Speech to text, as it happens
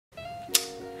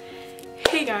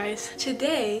Hey guys,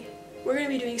 today we're going to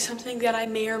be doing something that I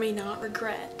may or may not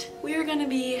regret. We are going to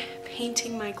be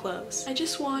painting my clothes. I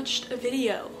just watched a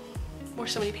video where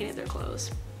somebody painted their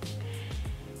clothes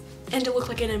and it looked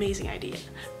like an amazing idea.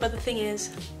 But the thing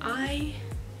is, I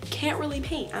can't really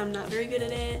paint. I'm not very good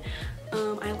at it.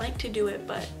 I like to do it,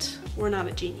 but we're not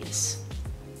a genius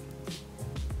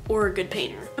or a good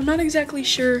painter. I'm not exactly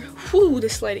sure. Whew,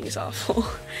 this lighting is awful.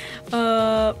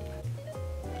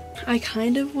 I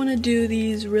kind of want to do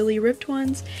these really ripped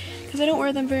ones because I don't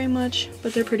wear them very much,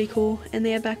 but they're pretty cool and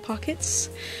they have back pockets.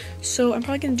 So I'm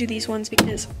probably going to do these ones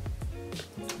because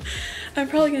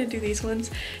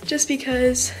just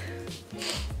because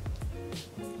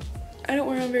I don't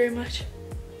wear them very much.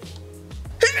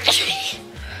 Okay.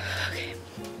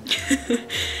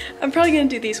 I'm probably going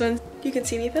to do these ones. You can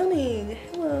see me filming.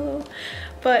 Hello.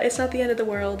 But it's not the end of the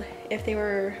world if they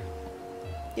were,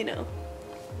 you know,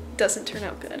 doesn't turn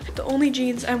out good. The only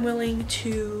jeans I'm willing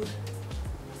to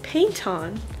paint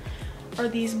on are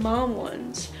these mom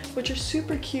ones, which are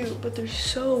super cute, but they're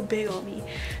so big on me.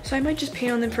 So I might just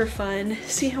paint on them for fun,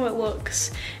 see how it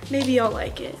looks. Maybe I'll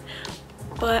like it.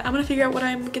 But I'm gonna figure out what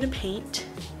I'm gonna paint.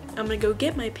 I'm gonna go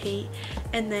get my paint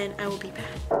and then I will be back.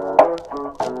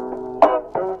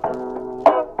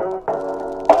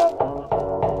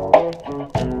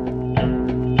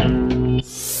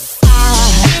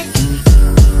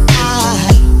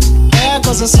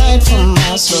 Aside from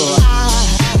my soul.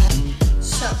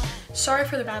 So, sorry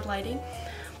for the bad lighting,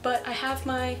 but I have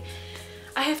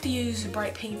to use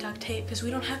bright paint duct tape because we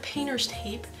don't have painter's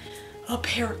tape,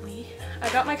 apparently. I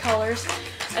got my colors.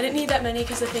 I didn't need that many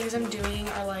because the things I'm doing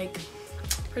are like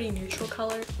pretty neutral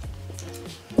color.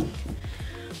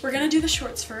 We're gonna do the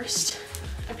shorts first.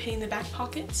 I'm painting the back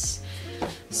pockets,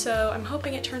 so I'm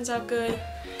hoping it turns out good.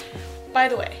 By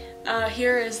the way,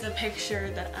 here is the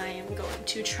picture that I am going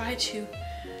to try to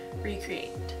recreate.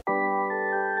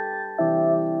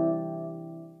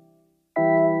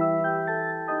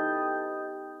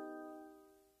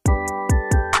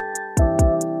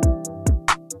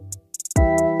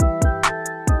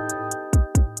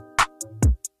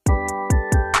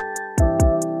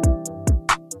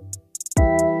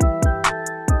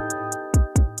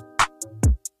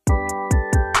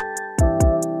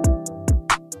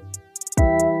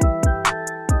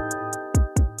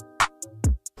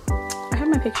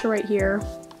 Picture right here.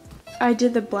 I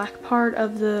did the black part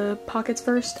of the pockets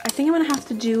first. I think I'm gonna have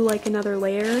to do like another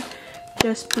layer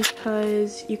just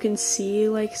because you can see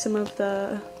like some of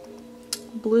the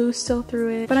blue still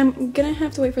through it, but I'm gonna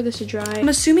have to wait for this to dry. I'm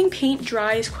assuming paint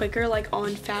dries quicker like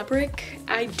on fabric.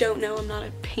 I don't know, I'm not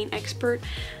a paint expert,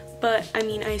 but I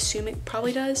mean I assume it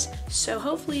probably does, so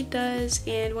hopefully it does.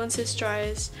 And once this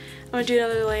dries, I'm gonna do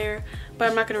another layer, but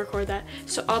I'm not gonna record that.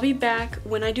 So I'll be back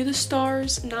when I do the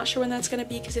stars. I'm not sure when that's gonna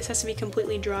be because this has to be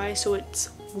completely dry so it's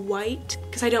white,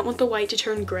 because I don't want the white to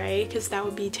turn gray because that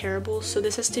would be terrible. So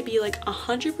this has to be like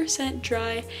 100%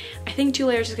 dry. I think 2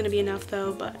 layers is gonna be enough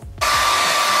though, but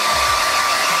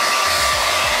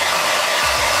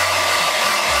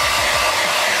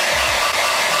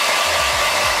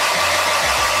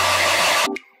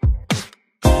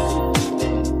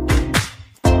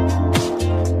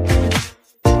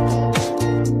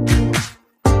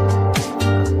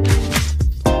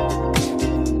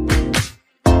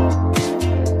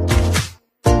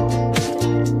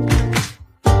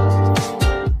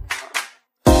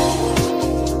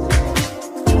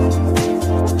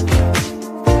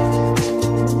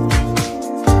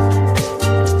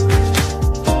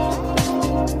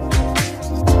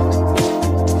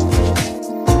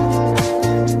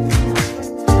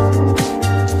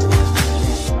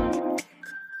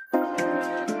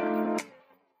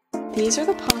these are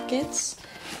the pockets.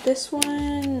 This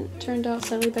one turned out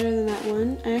slightly better than that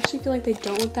one. I actually feel like they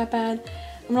don't look that bad.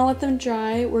 I'm gonna let them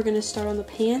dry. We're gonna start on the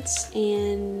pants,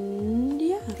 and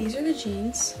yeah. These are the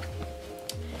jeans.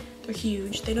 They're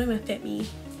huge. They don't even fit me.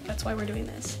 That's why we're doing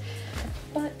this.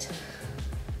 But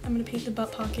I'm gonna paint the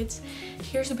butt pockets.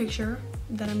 Here's a picture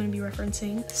that I'm gonna be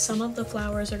referencing. Some of the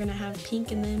flowers are gonna have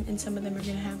pink in them, and some of them are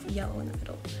gonna have yellow in the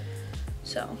middle.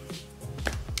 So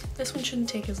this one shouldn't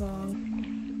take as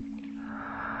long.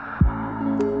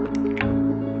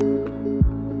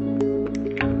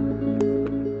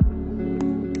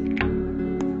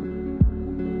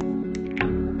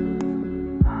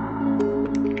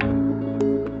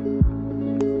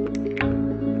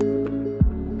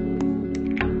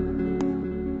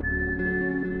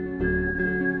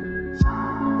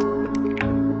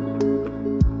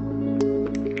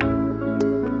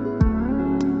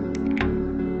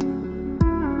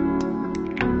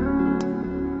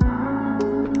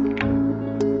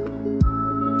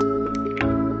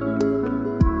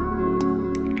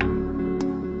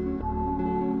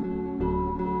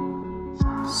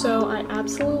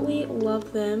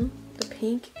 love them. The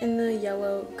pink and the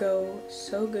yellow go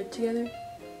so good together.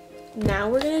 Now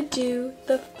we're gonna do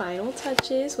the final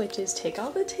touches, which is take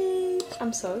off the tape.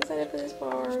 I'm so excited for this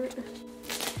part.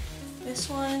 This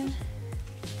one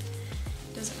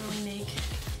doesn't really make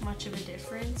much of a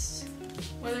difference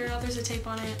whether or not there's a tape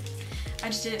on it. I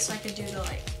just did it so I could do the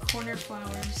like corner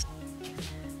flowers.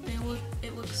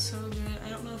 It looks so good. I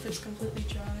don't know if it's completely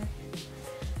dry,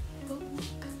 but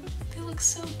look, they look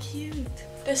so cute.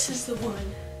 This is the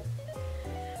one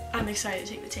I'm excited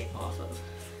to take the tape off of.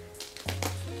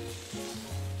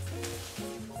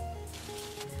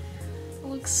 It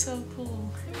looks so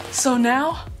cool. So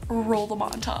now, roll the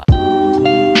montage.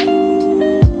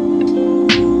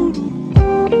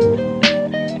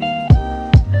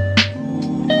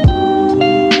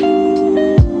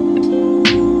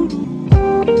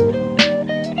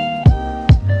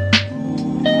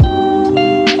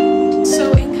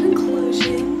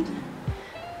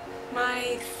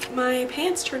 My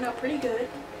pants turned out pretty good.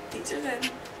 These are them.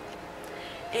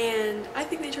 And I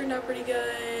think they turned out pretty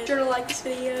good. Be sure to like this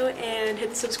video and hit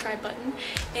the subscribe button.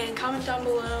 And comment down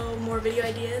below more video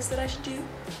ideas that I should do.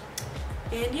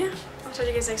 And yeah, I'll talk to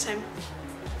you guys next time.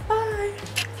 Bye!